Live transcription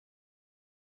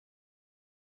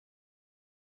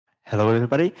Hello,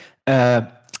 everybody.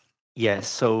 Yeah,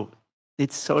 so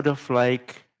it's sort of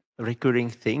like a recurring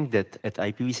thing that at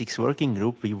IPv6 working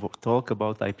group, we talk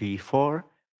about IPv4.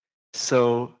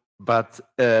 So, but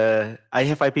I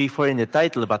have IPv4 in the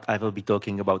title, but I will be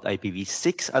talking about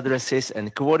IPv6 addresses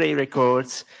and quad A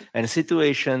records and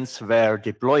situations where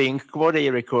deploying quad A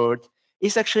record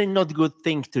is actually not a good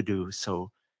thing to do.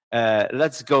 So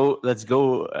let's go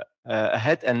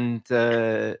ahead and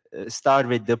start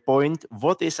with the point.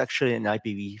 What is actually an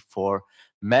IPv4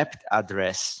 mapped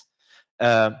address?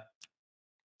 Uh,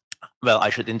 well, I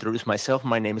should introduce myself.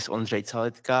 My name is Ondřej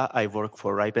Caletka. I work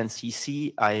for RIPE and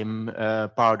CC. I'm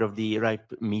part of the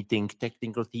RIPE meeting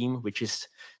technical team, which is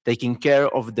taking care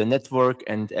of the network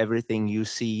and everything you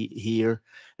see here,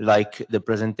 like the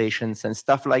presentations and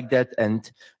stuff like that.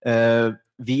 And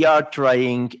we are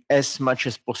trying as much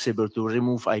as possible to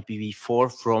remove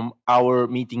IPv4 from our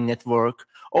meeting network.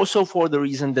 Also for the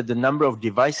reason that the number of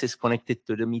devices connected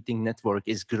to the meeting network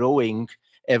is growing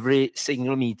every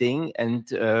single meeting,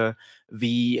 and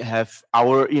we have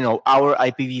our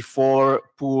IPv4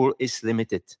 pool is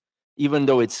limited. Even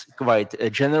though it's quite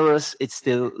generous, it's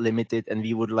still limited, and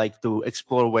we would like to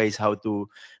explore ways how to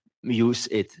use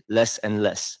it less and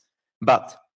less.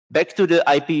 But back to the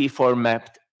IPv4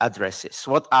 mapped addresses.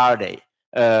 What are they?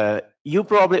 You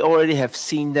probably already have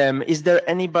seen them. Is there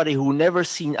anybody who never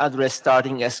seen address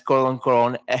starting as :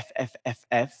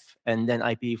 FFFF and then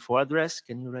IPv4 address?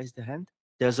 Can you raise the hand?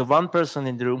 There's one person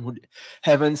in the room who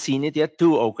haven't seen it yet.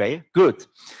 Two, okay, good.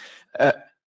 Uh,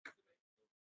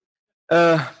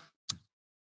 uh,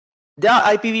 There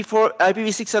are IPv4,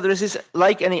 IPv6 addresses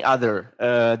like any other.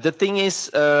 The thing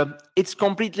is, it's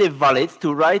completely valid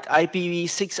to write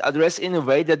IPv6 address in a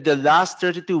way that the last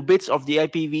 32 bits of the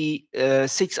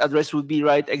IPv6 address would be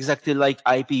right exactly like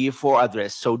IPv4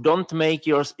 address. So don't make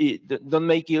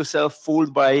yourself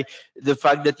fooled by the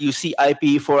fact that you see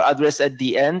IPv4 address at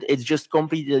the end. It's just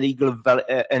completely legal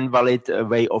and valid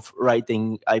way of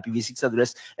writing IPv6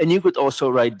 address, and you could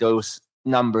also write those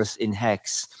numbers in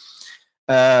hex.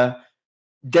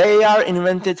 They are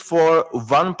invented for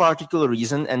one particular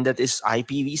reason, and that is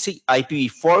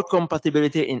IPv4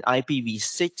 compatibility in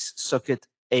IPv6 socket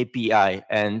API.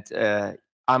 And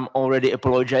I'm already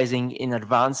apologizing in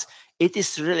advance. It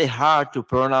is really hard to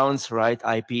pronounce right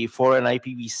IPv4 and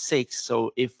IPv6.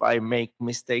 So if I make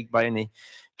mistake by any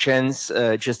chance,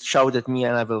 just shout at me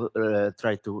and I will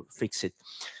try to fix it.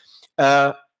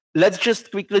 Let's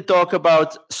just quickly talk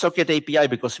about Socket API,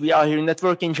 because we are here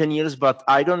network engineers, but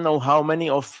I don't know how many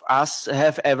of us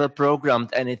have ever programmed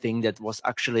anything that was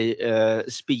actually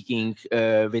speaking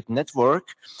with network.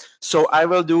 So I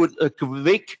will do a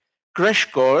quick crash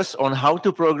course on how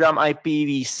to program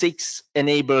IPv6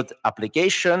 enabled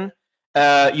application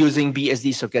using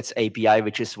BSD Sockets API,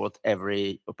 which is what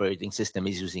every operating system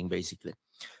is using basically.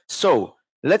 So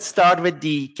let's start with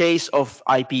the case of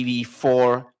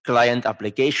IPv4 client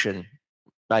application,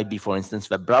 might be, for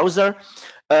instance, web browser.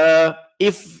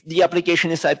 If the application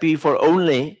is IPv4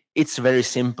 only, it's very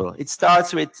simple. It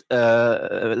starts with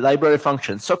library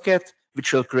function socket,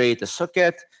 which will create a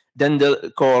socket. Then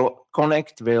the call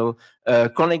connect will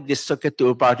connect this socket to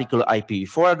a particular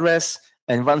IPv4 address.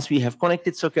 And once we have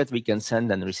connected socket, we can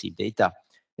send and receive data.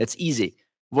 That's easy.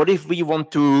 What if we want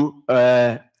to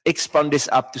expand this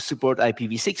up to support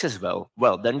IPv6 as well?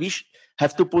 Well, then we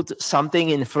have to put something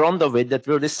in front of it that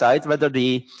will decide whether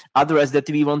the address that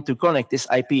we want to connect is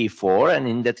IPv4, and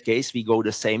in that case, we go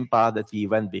the same path that we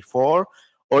went before.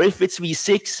 Or if it's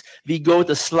v6, we go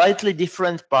the slightly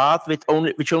different path which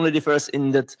only differs in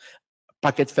that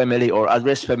packet family or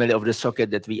address family of the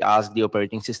socket that we ask the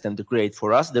operating system to create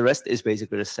for us. The rest is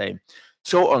basically the same.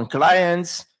 So on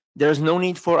clients, there's no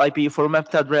need for IPv4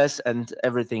 mapped address, and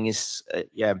everything is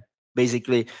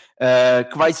basically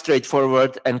quite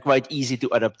straightforward and quite easy to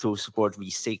adapt to support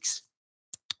v6.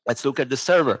 Let's look at the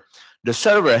server. The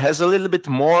server has a little bit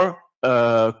more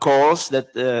calls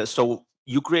that so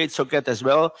you create socket as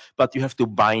well, but you have to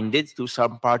bind it to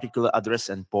some particular address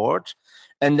and port,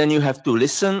 and then you have to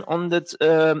listen on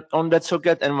that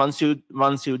socket. And once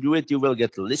you do it, you will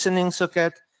get a listening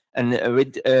socket. And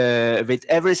with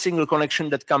every single connection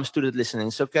that comes to the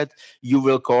listening socket, you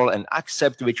will call an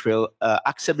accept, which will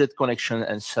accept that connection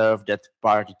and serve that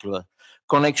particular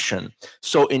connection.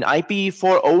 So in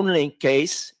IPv4 only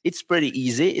case, it's pretty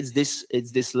easy. It's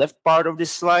this left part of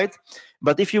this slide.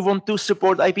 But if you want to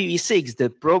support IPv6, the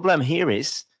problem here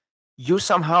is you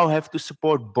somehow have to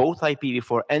support both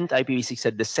IPv4 and IPv6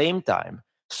 at the same time.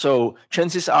 So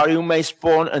chances are you may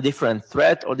spawn a different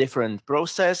thread or different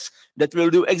process that will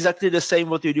do exactly the same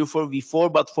what you do for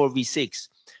v4, but for v6.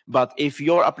 But if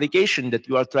your application that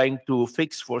you are trying to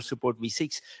fix for support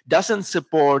v6 doesn't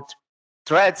support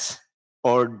threads,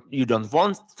 or you don't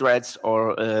want threads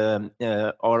or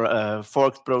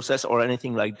forked process or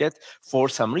anything like that for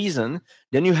some reason,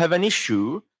 then you have an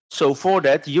issue. So for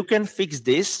that, you can fix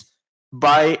this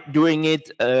by doing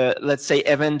it, let's say,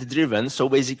 event driven. So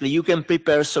basically you can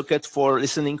prepare socket for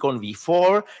listening on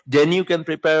v4, then you can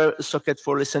prepare socket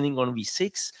for listening on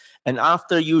v6. And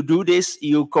after you do this,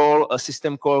 you call a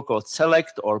system call called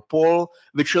select or poll,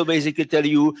 which will basically tell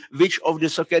you which of the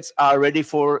sockets are ready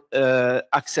for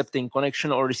accepting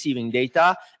connection or receiving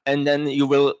data. And then you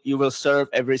will serve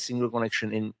every single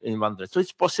connection in one thread. So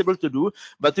it's possible to do,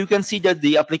 but you can see that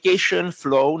the application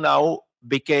flow now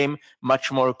became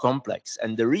much more complex.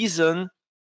 And the reason,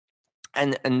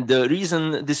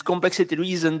 this complexity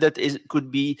reason that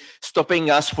could be stopping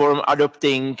us from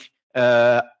adopting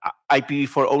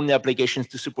IPv4 only applications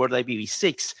to support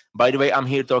IPv6. By the way, I'm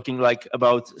here talking like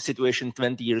about situation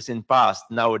 20 years in past.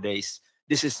 Nowadays,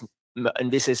 this is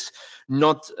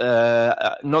not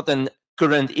an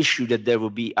current issue that there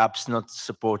will be apps not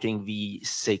supporting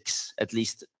v6, at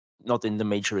least not in the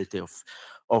majority of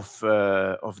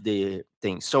the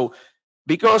things. So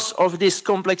because of this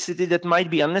complexity that might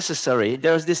be unnecessary,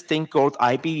 there's this thing called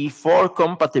IPv4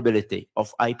 compatibility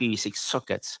of IPv6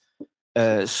 sockets.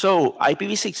 So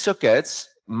IPv6 sockets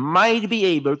might be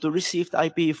able to receive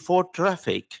IPv4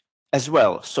 traffic as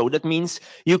well. So that means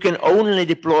you can only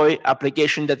deploy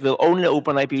application that will only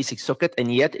open IPv6 socket,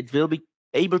 and yet it will be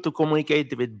able to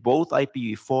communicate with both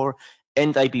IPv4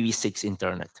 and IPv6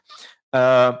 internet.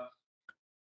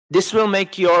 This will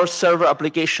make your server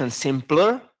application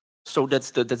simpler. So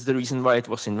that's the reason why it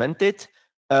was invented.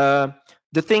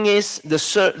 The thing is,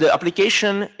 the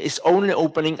application is only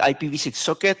opening IPv6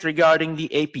 socket regarding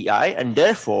the API, and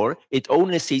therefore it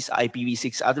only sees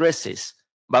IPv6 addresses.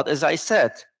 But as I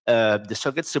said, the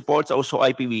socket supports also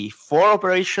IPv4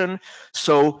 operation.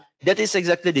 So that is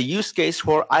exactly the use case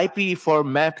for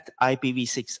IPv4-mapped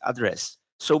IPv6 address.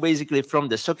 So basically from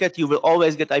the socket, you will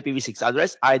always get IPv6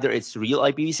 address. Either it's real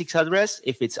IPv6 address,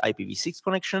 if it's IPv6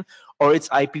 connection, or it's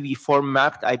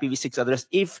IPv4-mapped IPv6 address,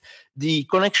 if the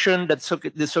connection that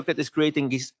the socket is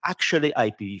creating is actually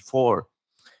IPv4.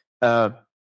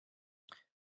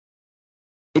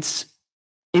 It's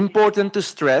important to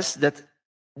stress that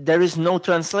there is no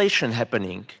translation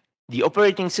happening. The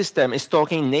operating system is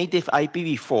talking native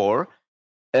IPv4.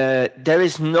 There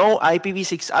is no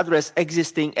IPv6 address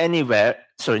existing anywhere.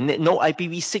 Sorry, no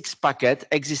IPv6 packet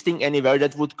existing anywhere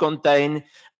that would contain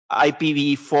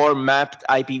IPv4-mapped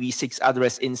IPv6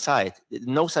 address inside.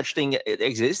 No such thing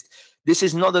exists. This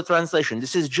is not a translation.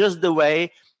 This is just the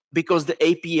way, because the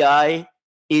API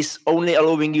is only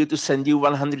allowing you to send you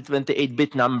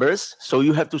 128-bit numbers. So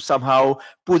you have to somehow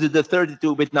put the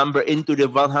 32-bit number into the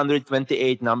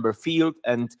 128 number field,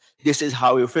 and this is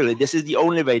how you fill it. This is the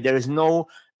only way. There is no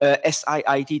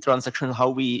SIIT transaction, how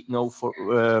we know,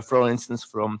 for instance,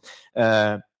 from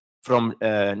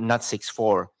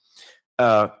NAT64.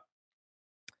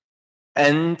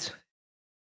 And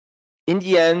in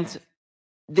the end,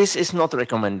 this is not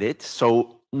recommended.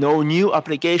 So no new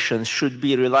applications should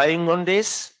be relying on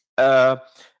this. It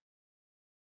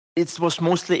was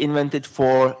mostly invented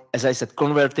for, as I said,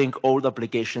 converting old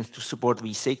applications to support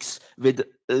v6 with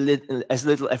as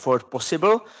little effort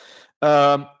possible.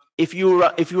 If you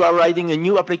are writing a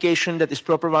new application that is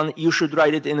proper one, you should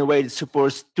write it in a way that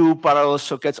supports 2 parallel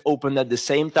sockets open at the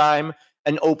same time,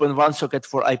 and open 1 socket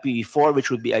for IPv4, which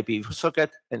would be IPv4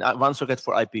 socket, and 1 socket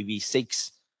for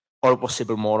IPv6, or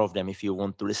possible more of them if you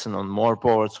want to listen on more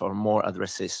ports or more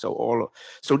addresses. So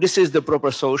this is the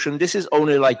proper solution. This is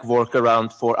only like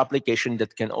workaround for application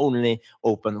that can only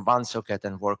open 1 socket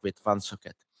and work with 1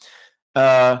 socket.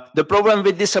 The problem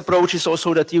with this approach is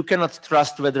also that you cannot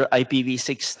trust whether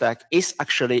IPv6 stack is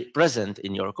actually present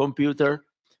in your computer,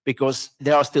 because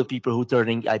there are still people who are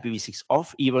turning IPv6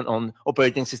 off, even on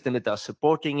operating systems that are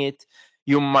supporting it.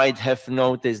 You might have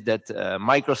noticed that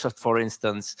Microsoft, for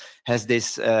instance, has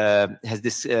this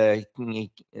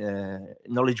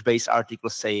knowledge base article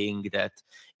saying that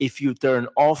if you turn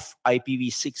off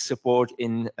IPv6 support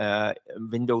in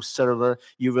Windows Server,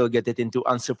 you will get it into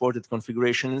unsupported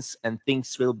configurations and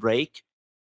things will break.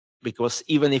 Because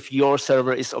even if your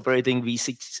server is operating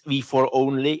v4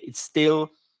 only, it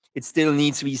still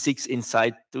needs v6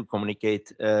 inside to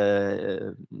communicate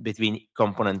between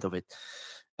component of it.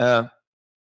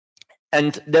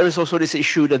 And there is also this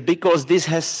issue that because this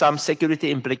has some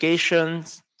security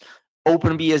implications,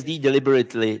 OpenBSD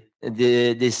deliberately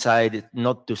decided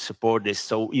not to support this.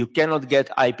 So you cannot get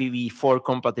IPv4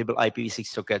 compatible IPv6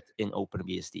 socket in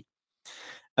OpenBSD.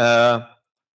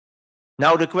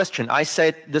 Now the question, I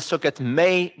said the socket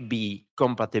may be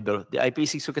compatible. The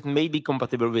IPv6 socket may be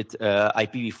compatible with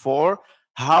IPv4.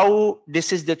 How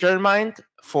this is determined?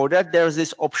 For that, there's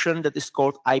this option that is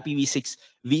called IPv6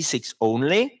 v6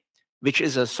 only, which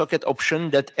is a socket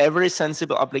option that every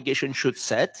sensible application should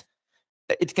set.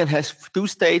 It can have two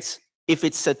states. If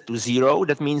it's set to 0,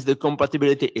 that means the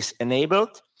compatibility is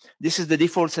enabled. This is the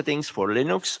default settings for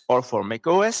Linux or for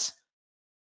macOS.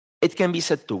 It can be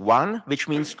set to 1, which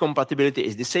means compatibility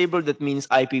is disabled. That means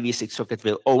IPv6 socket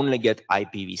will only get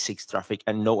IPv6 traffic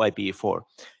and no IPv4.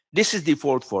 This is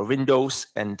default for Windows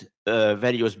and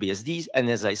various BSDs.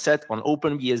 And as I said, on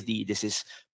OpenBSD, this is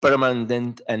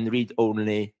permanent and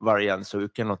read-only variant. So you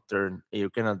cannot turn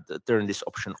this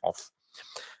option off.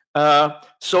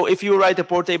 So if you write a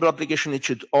portable application, it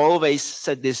should always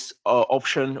set this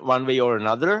option one way or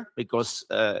another, because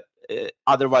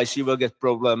otherwise you will get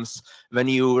problems when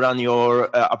you run your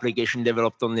application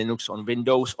developed on Linux on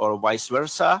Windows or vice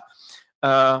versa.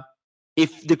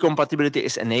 If the compatibility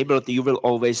is enabled, you will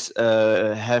always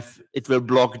it will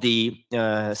block the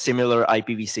similar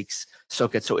IPv6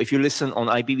 socket. So if you listen on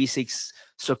IPv6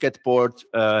 socket port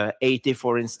 80,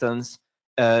 for instance,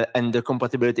 and the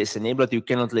compatibility is enabled, you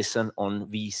cannot listen on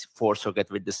v4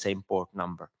 socket with the same port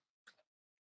number.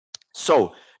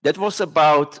 So that was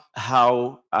about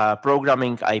how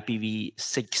programming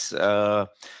IPv6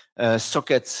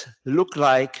 sockets look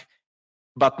like.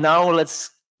 But now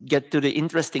let's get to the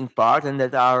interesting part, and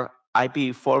that are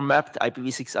IPv4-mapped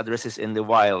IPv6 addresses in the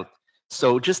wild.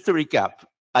 So just to recap,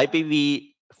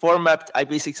 IPv4-mapped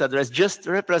IPv6 address just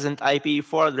represent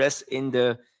IPv4 address in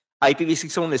the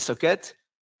IPv6 only socket.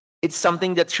 It's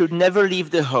something that should never leave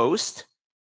the host.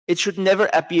 It should never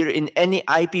appear in any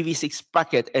IPv6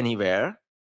 packet anywhere.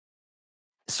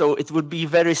 So it would be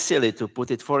very silly to put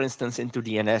it, for instance, into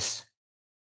DNS.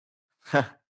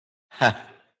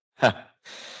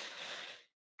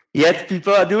 Yet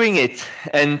people are doing it,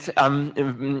 and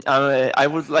I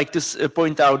would like to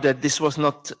point out that this was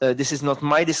not. This is not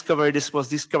my discovery. This was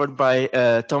discovered by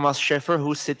Thomas Schäfer,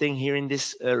 who's sitting here in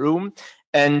this room,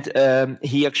 and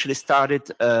he actually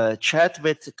started a chat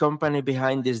with the company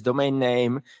behind this domain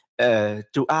name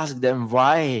to ask them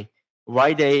why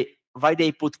they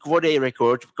put quad A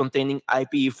record containing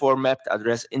IPv4-mapped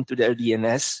address into their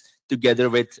DNS together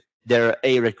with their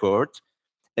A record.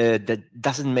 That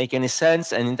doesn't make any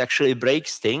sense, and it actually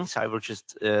breaks things. I will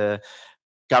just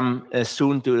come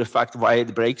soon to the fact why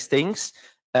it breaks things.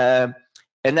 And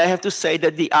I have to say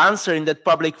that the answer in that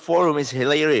public forum is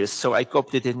hilarious. So I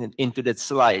copied it into that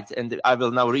slide, and I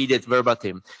will now read it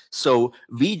verbatim. So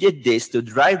we did this to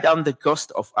drive down the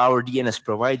cost of our DNS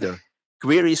provider.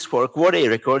 Queries for quad A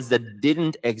records that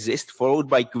didn't exist, followed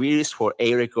by queries for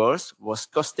A records, was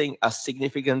costing us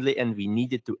significantly, and we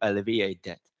needed to alleviate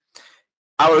that.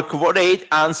 Our quad 8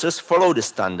 answers follow the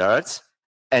standards,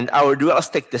 and our dual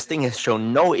stack testing has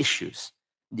shown no issues.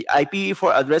 The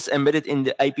IPv4 address embedded in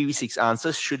the IPv6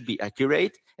 answers should be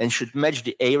accurate and should match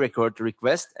the A record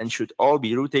request, and should all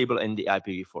be routable in the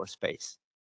IPv4 space.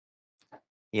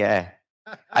 Yeah,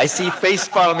 I see face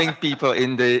palming people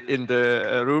in the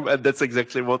room, and that's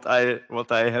exactly what I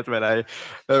had when I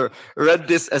read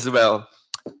this as well.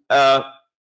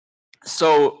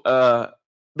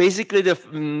 Basically, the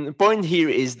point here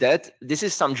is that this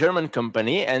is some German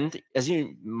company, and as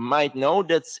you might know,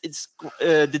 the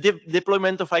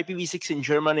deployment of IPv6 in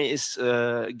Germany is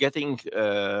getting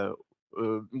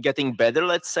better,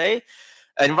 let's say.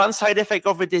 And one side effect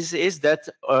of it is that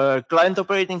client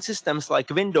operating systems like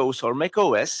Windows or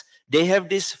macOS, they have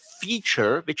this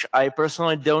feature which I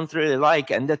personally don't really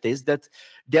like, and that is that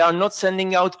they are not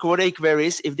sending out quad A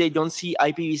queries if they don't see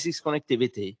IPv6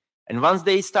 connectivity. And once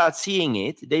they start seeing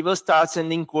it, they will start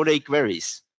sending quad A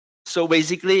queries. So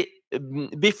basically,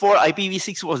 before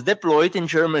IPv6 was deployed in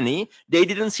Germany, they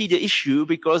didn't see the issue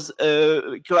because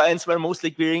clients were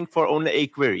mostly querying for only A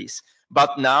queries.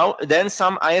 But now, then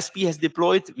some ISP has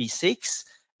deployed v6,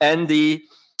 and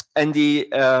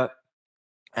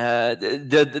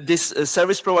this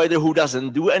service provider who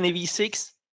doesn't do any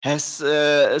v6 has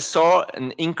saw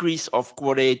an increase of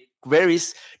quad A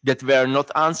queries that were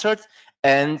not answered.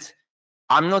 And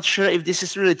I'm not sure if this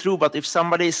is really true, but if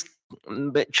somebody is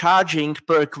charging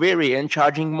per query and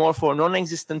charging more for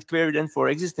non-existent query than for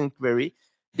existing query,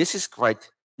 this is quite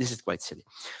silly.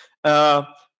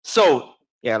 So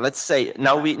yeah, let's say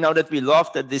now that we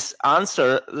laughed at this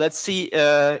answer, let's see,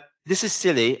 this is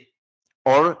silly,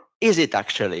 or is it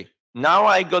actually? Now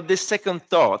I got this second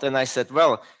thought, and I said,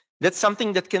 well, that's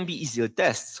something that can be easily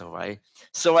tested.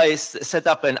 So I set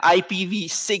up an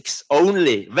IPv6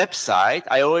 only website.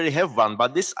 I already have one,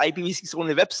 but this IPv6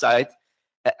 only website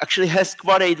actually has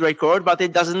Quad 8 record, but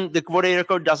it doesn't. The Quad 8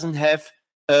 record doesn't have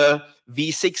a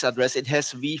v6 address. It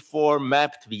has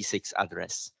v4-mapped v6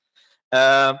 address.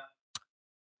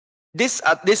 This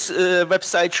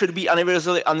website should be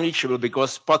universally unreachable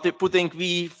because putting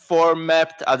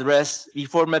v4-mapped address,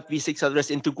 v4-mapped v6 address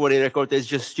into Quad 8 record is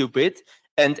just stupid,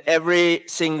 and every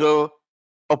single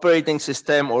operating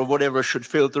system or whatever should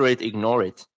filter it, ignore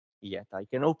it. Yet I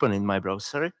can open in my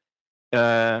browser.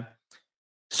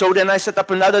 So then I set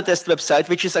up another test website,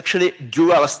 which is actually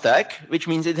dual stack, which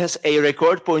means it has a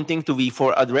record pointing to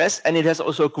v4 address, and it has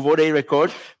also a Quad 8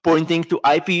 record pointing to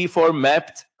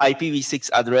IPv4-mapped IPv6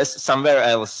 address somewhere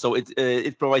else. So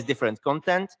it provides different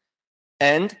content.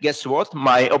 And guess what?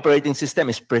 My operating system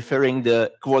is preferring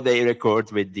the Quad 8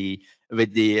 record with the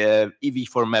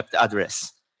v4-mapped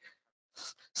address.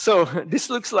 So this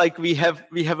looks like we have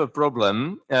a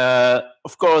problem.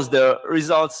 Of course, the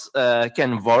results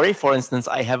can vary. For instance,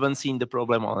 I haven't seen the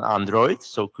problem on Android,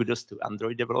 so kudos to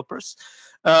Android developers.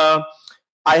 I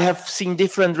have seen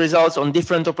different results on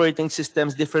different operating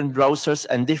systems, different browsers,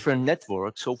 and different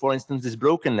networks. So, for instance, this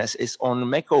brokenness is on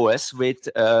macOS with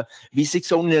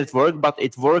v6 only network, but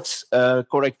it works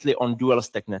correctly on dual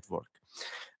stack network.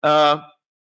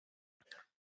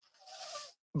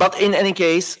 But in any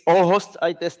case, all hosts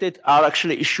I tested are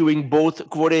actually issuing both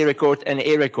Quad 8 record and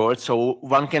A record. So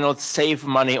one cannot save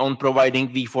money on providing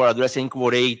v4 addressing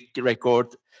Quad 8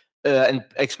 record and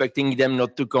expecting them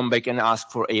not to come back and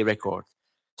ask for A record.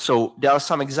 So there are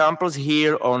some examples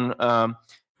here on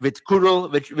with curl,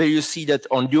 where you see that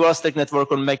on dual stack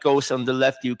network on macOS on the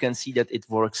left, you can see that it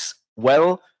works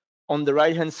well. On the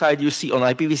right-hand side, you see on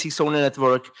IPv6 only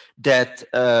network that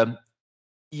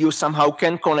you somehow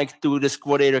can connect to this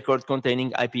Quad 8 record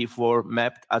containing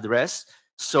IPv4-mapped address.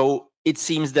 So it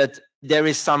seems that there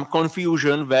is some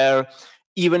confusion where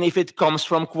even if it comes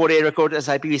from Quad 8 record as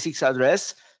IPv6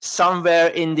 address, somewhere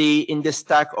in the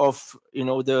stack of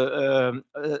the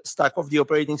stack of the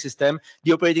operating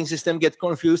system gets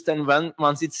confused, and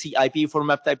once it sees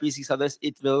IPv4-mapped IPv6 address,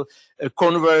 it will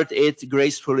convert it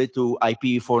gracefully to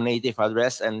IPv4 native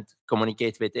address and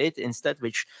communicate with it instead,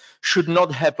 which should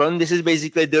not happen. This is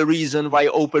basically the reason why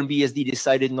OpenBSD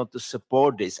decided not to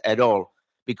support this at all,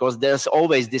 because there's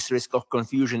always this risk of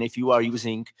confusion if you are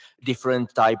using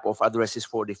different type of addresses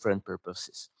for different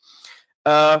purposes.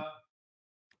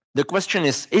 The question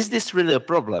is this really a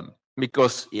problem?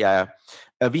 Because we have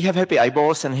happy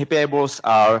eyeballs, and happy eyeballs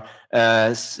are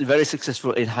very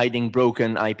successful in hiding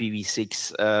broken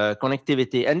IPv6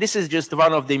 connectivity. And this is just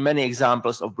one of the many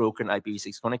examples of broken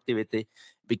IPv6 connectivity,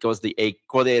 because the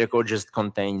Quad 8 record just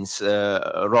contains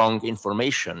wrong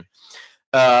information.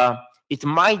 It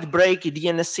might break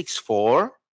DNS 6.4,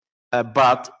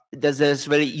 but there's a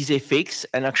very easy fix.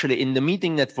 And actually in the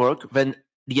meeting network, when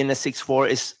DNS 6.4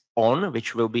 is on,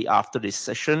 which will be after this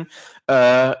session,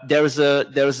 there's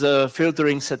a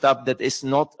filtering setup that is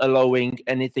not allowing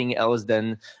anything else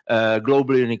than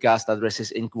global unicast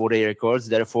addresses in Quad 8 records.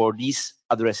 Therefore, these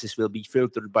addresses will be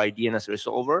filtered by DNS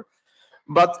resolver.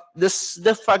 But the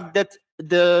fact that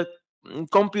the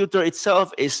computer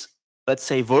itself is, let's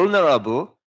say,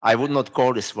 vulnerable, I would not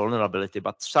call this vulnerability,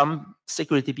 but some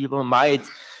security people might,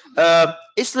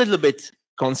 is a little bit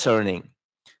concerning.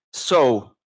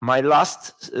 So my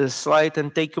last slide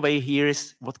and takeaway here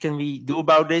is, what can we do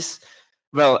about this?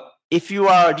 Well, if you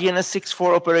are a DNS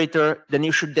 6.4 operator, then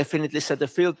you should definitely set a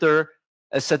filter,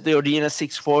 set your DNS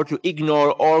 6.4 to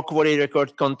ignore all Quad 8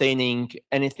 record containing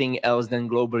anything else than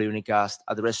global unicast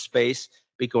address space,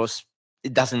 because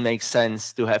it doesn't make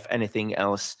sense to have anything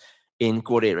else in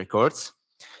Quad 8 records.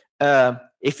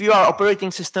 If you are operating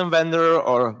system vendor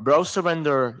or browser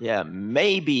vendor,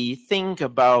 maybe think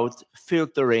about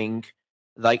filtering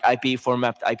like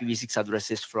IPv4-mapped IPv6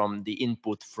 addresses from the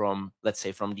input from, let's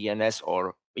say, from DNS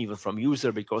or even from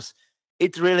user, because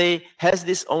it really has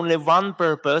this only one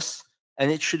purpose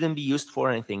and it shouldn't be used for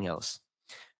anything else.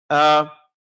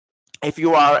 If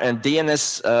you are a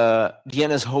DNS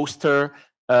hoster,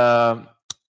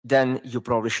 then you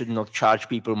probably should not charge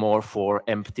people more for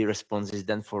empty responses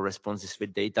than for responses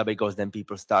with data, because then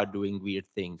people start doing weird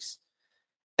things.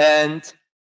 And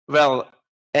well,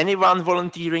 anyone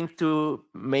volunteering to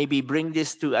maybe bring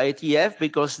this to IETF,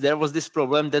 because there was this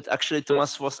problem that actually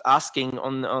Thomas was asking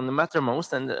on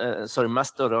Mattermost and sorry,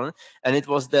 Mastodon, and it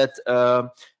was that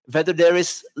whether there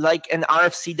is like an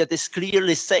RFC that is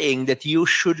clearly saying that you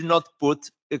should not put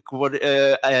a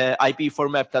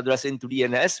IPv4-mapped address into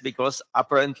DNS, because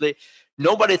apparently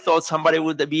nobody thought somebody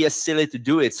would be as silly to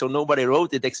do it, so nobody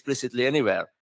wrote it explicitly anywhere.